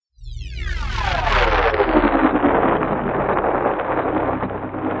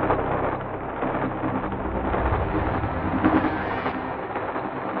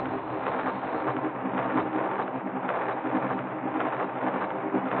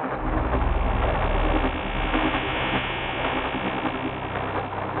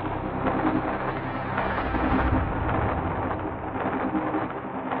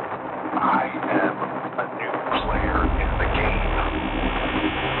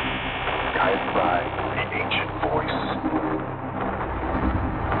guided by the ancient voice.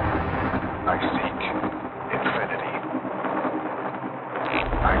 I seek infinity.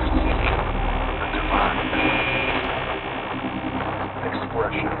 I seek the divine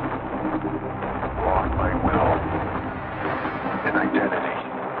expression, wrought by will and identity,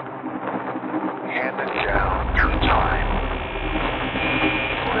 handed down through time,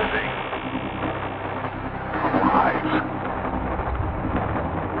 living, alive.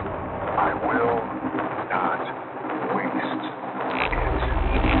 I will not waste it.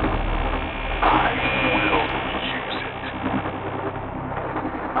 I will use it.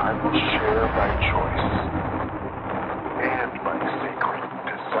 I will share by choice and by sacred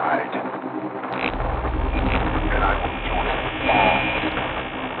decide.